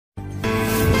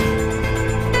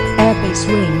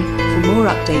swing. For more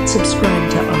updates, subscribe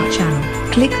to our channel.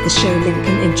 Click the show link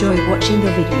and enjoy watching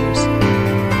the videos.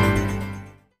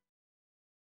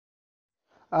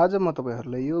 आज म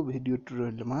तपाईहरुलाई यो video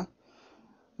ट्युटोरियलमा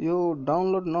यो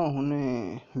डाउनलोड नहुने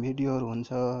भिडियोहरु हुन्छ,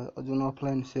 जुन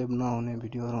अफलाइन सेभ नहुने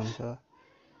भिडियोहरु हुन्छ,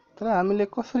 त्यसलाई हामीले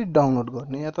कसरी डाउनलोड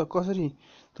गर्ने या त कसरी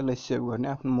त्यसलाई सेभ गर्ने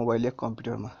आफ्नो मोबाइल या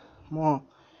कम्प्युटरमा, म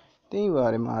त्यही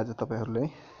बारेमा आज तपाईहरुलाई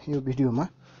यो भिडियोमा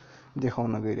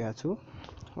देखाउन गइरहेको छु।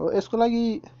 यसको लागि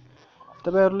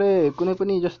तपाईहरुले कुनै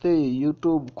पनि जस्तै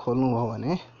YouTube खोल्नु भयो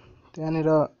भने त्यहाँनेर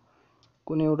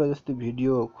कुनै एउटा जस्तै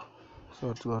भिडियो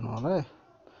सर्च गर्नु होला।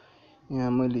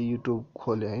 यहाँ मैले YouTube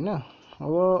खोले हैन।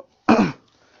 अब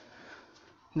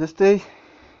जस्तै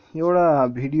एउटा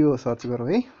भिडियो सर्च गरौँ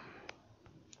है।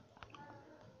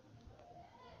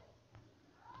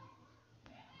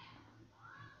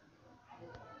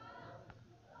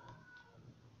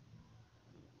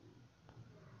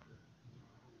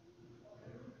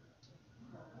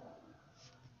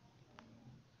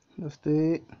 जस्तै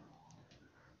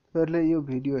तपाईहरुले यो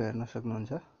भिडियो हेर्न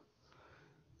सक्नुहुन्छ।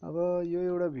 अब यो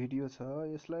एउटा भिडियो छ,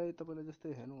 यसलाई तपाईले जस्तै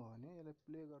हेर्नु हो भने यसलाई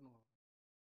प्ले गर्नु हो।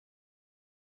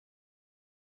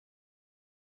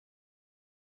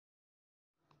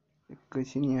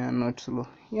 एकैछिन यहाँ नट स्लो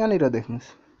यहाँनिर देख्नुस्।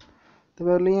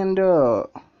 तपाईहरुले यहाँनिर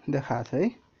देखाएको छ है,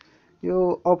 यो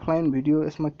अफलाइन भिडियो।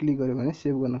 यसमा क्लिक गर्यो भने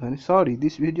सेभ गर्न सक्ने। Sorry,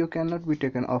 this video can not be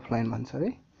taken offline भन्छ है।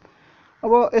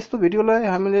 अब यस्तो भिडियोलाई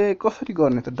हामीले कसरी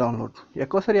गर्ने त डाउनलोड, या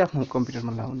कसरी आफ्नो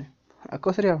कम्प्युटरमा ल्याउने,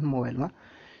 कसरी आफ्नो मोबाइलमा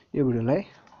यो भिडियोलाई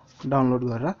डाउनलोड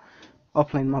गरेर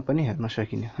अफलाइनमा पनि हेर्न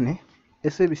सकिने भने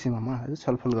यसै विषयमा म आज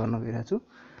छलफल गर्न गइरहेको छु।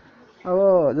 अब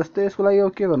जस्तै यसको लागि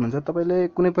के गर्नुहुन्छ,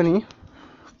 तपाईले कुनै पनि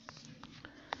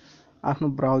आफ्नो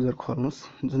ब्राउजर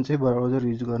खोल्नुस्, जुन चाहिँ ब्राउजर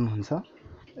युज गर्नुहुन्छ।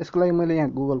 यसको लागि मैले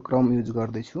यहाँ गुगल क्रोम युज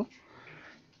गर्दै छु।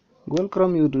 गुगल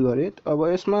क्रोम युज गरे। अब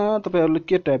यसमा तपाईहरुले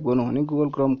के टाइप गर्नु भने गुगल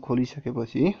क्रोम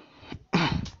खोलिसकेपछि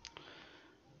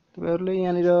तपाईहरुले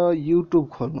यहाँनिर YouTube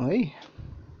खोल्नु है।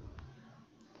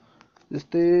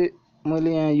 जस्तै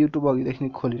मैले यहाँ YouTube अघिदेखि नै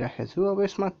खोलिराखेको छु। अब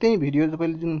यसमा त्यही भिडियो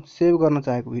तपाईले जुन सेभ गर्न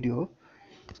चाहेको भिडियो हो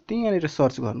त्यही यहाँनिर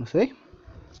सर्च गर्नुस् है।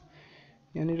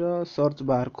 यहाँनिर सर्च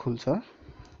बार खुल्छ।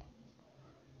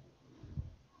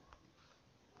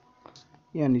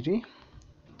 यहाँनिर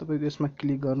तपाईको यसमा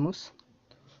क्लिक गर्नुस्।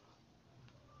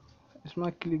 यसमा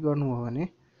क्लिक गर्नुभयो भने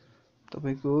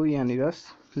तपाईको यहाँनिर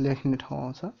लेख्ने ठाउँ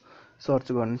आउँछ,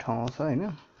 सर्च गर्ने ठाउँ आउँछ हैन।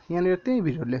 यहाँनिर त्यही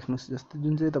भिडियो लेख्नुस् जस्तै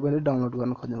जुन चाहिँ तपाईले डाउनलोड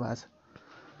गर्न खोज्नु भएको छ।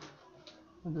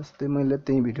 जस्तै मैले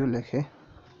त्यही भिडियो लेखे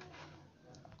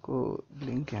को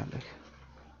लिंक यहाँ लेखे।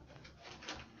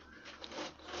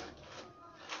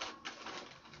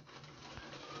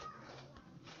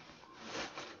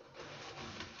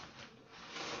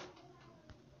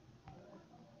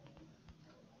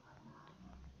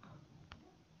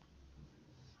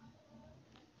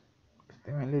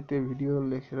 मैले त्यो भिडियो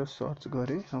लेखेर सर्च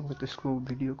गरे। अब त्यसको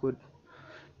भिडियोको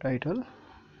टाइटल,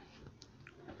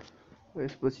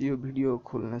 यसपछि यो भिडियो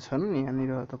खोल्ने छन्।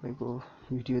 यहाँनिर तपाईको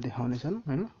भिडियो देखाउने छन्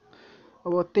हैन।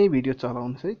 अब त्यही भिडियो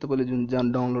चलाउनुस् है। तपाईले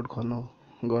जुन डाउनलोड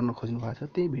गर्न खोज्नु भएको छ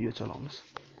त्यही भिडियो चलाउनुस्।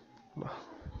 ल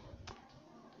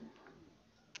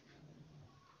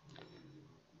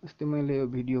जस्तै मैले यो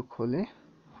भिडियो खोले।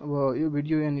 अब यो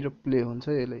भिडियो यहाँनिर प्ले हुन्छ।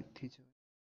 यसलाई थिच्यो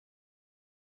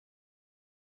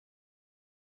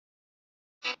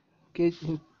के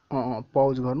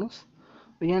पौज गर्नुस्।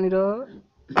 यहाँनिर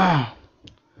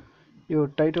यो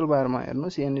टाइटल बारमा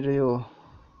हेर्नुस्। यहाँनिर यो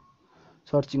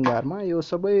सर्चिङ बारमा यो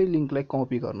सबै लिंकलाई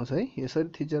कपी गर्नुस् है। यसरी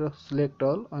थिचेर सिलेक्ट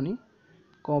अल अनि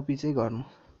कपी चाहिँ गर्नु।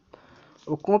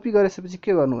 अब कपी गरेपछि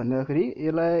के गर्नु भन्दाखेरि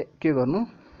यसलाई के गर्नु,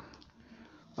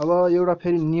 अब एउटा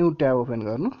फेरि न्यू ट्याब ओपन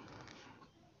गर्नु।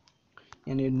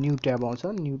 यहाँनिर न्यू ट्याब आउँछ,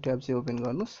 न्यू ट्याब चाहिँ ओपन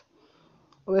गर्नुस्।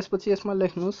 अब यसपछि यसमा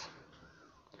लेख्नुस्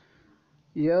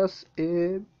SAVEFROM.NET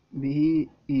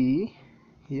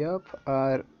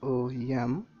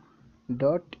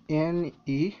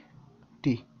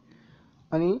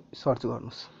अनि सर्च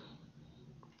गर्नुस्।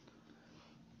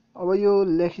 अब यो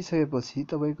लेखिसकेपछि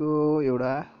तपाईको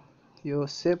एउटा यो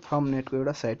सेभ फ्रम नेटको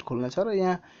एउटा साइट खुल्ने छ र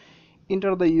यहाँ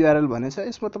इन्टर द URL भनेछ।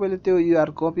 यसमा तपाईले त्यो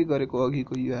URL कपी गरेको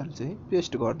अघिको URL चाहिँ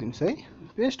पेस्ट गरिदिनुस् है।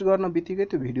 पेस्ट गर्न बित्तिकै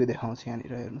त्यो भिडियो देखाउँछ।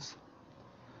 यहाँनिर हेर्नुस्,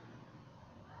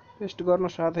 पेस्ट गर्न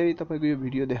साथै तपाईको यो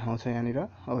भिडियो देखाउँछ यहाँनिर।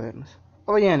 अब हेर्नुस्,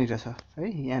 अब यहाँनिर छ है।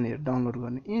 यहाँनिर डाउनलोड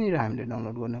गर्ने, यहाँनिर हामीले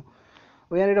डाउनलोड गर्ने हो।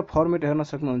 अब यहाँनिर फर्मेट हेर्न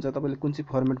सक्नुहुन्छ। तपाईले कुन चाहिँ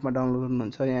फर्मेटमा डाउनलोड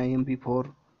गर्नुहुन्छ। यहाँ MP4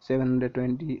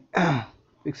 720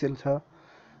 पिक्सल छ,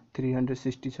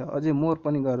 360 छ, अझै मोर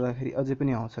पनि गर्दाखेरि अझै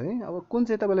पनि आउँछ है। अब कुन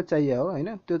चाहिँ तपाईलाई चाहियो हो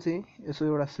हैन, त्यो चाहिँ यसो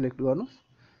एउटा सिलेक्ट गर्नुस्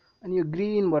अनि यो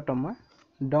ग्रीन बटनमा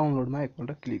डाउनलोडमा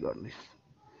एकपल्ट क्लिक गर्नुस्।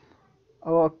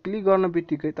 अब क्लिक गर्न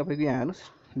बित्तिकै तपाईको यहाँ हेर्नुस्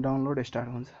डाउनलोड स्टार्ट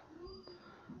हुन्छ।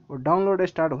 अब डाउनलोड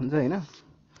स्टार्ट हुन्छ हैन,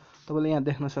 तपाईले यहाँ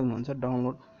देख्न सक्नुहुन्छ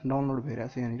डाउनलोड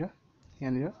भइरहेछ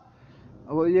यहाँनिर।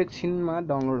 अब एकछिनमा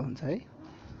डाउनलोड हुन्छ है।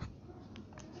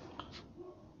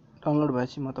 डाउनलोड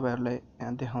भएपछि म तपाईहरुलाई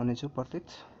यहाँ देखाउने छु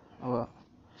प्रत्यक्ष। अब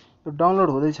यो डाउनलोड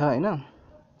हुँदैछ हैन।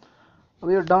 अब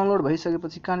यो डाउनलोड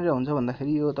भइसकेपछि कहाँनिर हुन्छ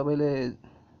भन्दाखेरि यो तपाईले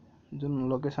जुन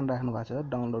लोकेसन राख्नु भएको छ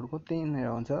डाउनलोडको त्यहीँनिर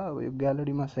हुन्छ। अब यो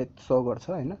ग्यालरीमा सायद शो गर्छ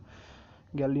हैन,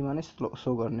 ग्यालरीमा नै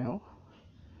शो गर्ने हो।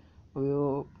 अब यो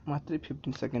मात्रै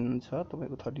 15 सेकेन्ड छ,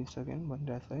 तपाईको 13 सेकेन्ड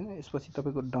भनिरहेछ हैन। यसपछि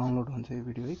तपाईको डाउनलोड हुन्छ यो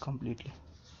भिडियो है कम्प्लिटली।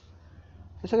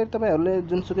 त्यसैगरी तपाईहरुले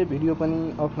जुनसुकै भिडियो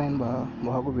पनि अफलाइन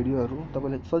भएको भिडियोहरु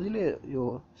तपाईले सजिलै यो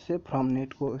सेभ फ्रम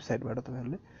नेटको वेबसाइटबाट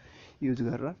तपाईहरुले युज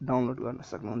गरेर डाउनलोड गर्न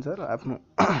सक्नुहुन्छ र आफ्नो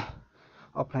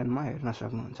अफलाइनमा हेर्न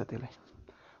सक्नुहुन्छ त्यसलाई।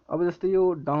 अब जस्तै यो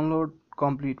डाउनलोड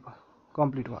कम्प्लिट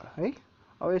भयो है।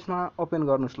 अब यसमा ओपन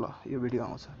गर्नुस् ल, यो भिडियो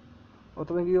आउँछ। अब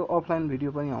तपाईको यो अफलाइन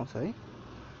भिडियो पनि आउँछ है।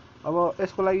 अब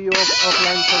यसको लागि यो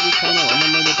अफलाइन छ कि छैन भन्ने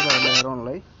मैले तपाईहरुलाई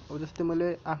हेराउनलाई, अब जस्तै मैले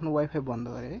आफ्नो वाइफाई बन्द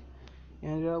गरे है।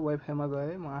 यहाँनिर वाइफाईमा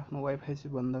गए, म आफ्नो वाइफाई चाहिँ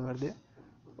बन्द गरिदिए।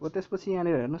 अब त्यसपछि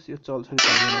यहाँनिर हेर्नुस् यो चल्छ कि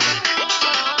चल्दैन,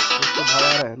 यसको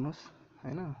दबाएर हेर्नुस्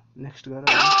हैन। नेक्स्ट गरेर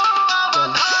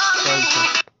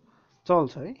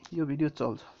चल्छ है, यो भिडियो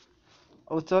चल्छ।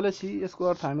 अब चलेपछि यसको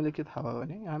अर्थ हामीले के थाहा भयो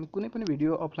भने हामी कुनै पनि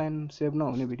भिडियो अफलाइन सेभ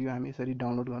नहुने भिडियो हामी यसरी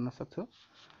डाउनलोड गर्न सक्छौं।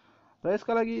 र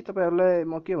यसका लागि तपाईहरुलाई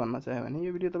म के भन्न चाहे भने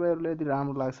यो भिडियो तपाईहरुलाई यदि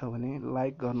राम्रो लाग्छ भने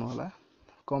लाइक गर्नु होला,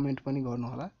 कमेन्ट पनि गर्नु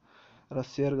होला र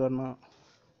शेयर गर्न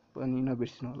पनि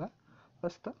नबिर्सिनु होला।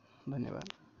 हस् त,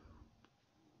 धन्यवाद।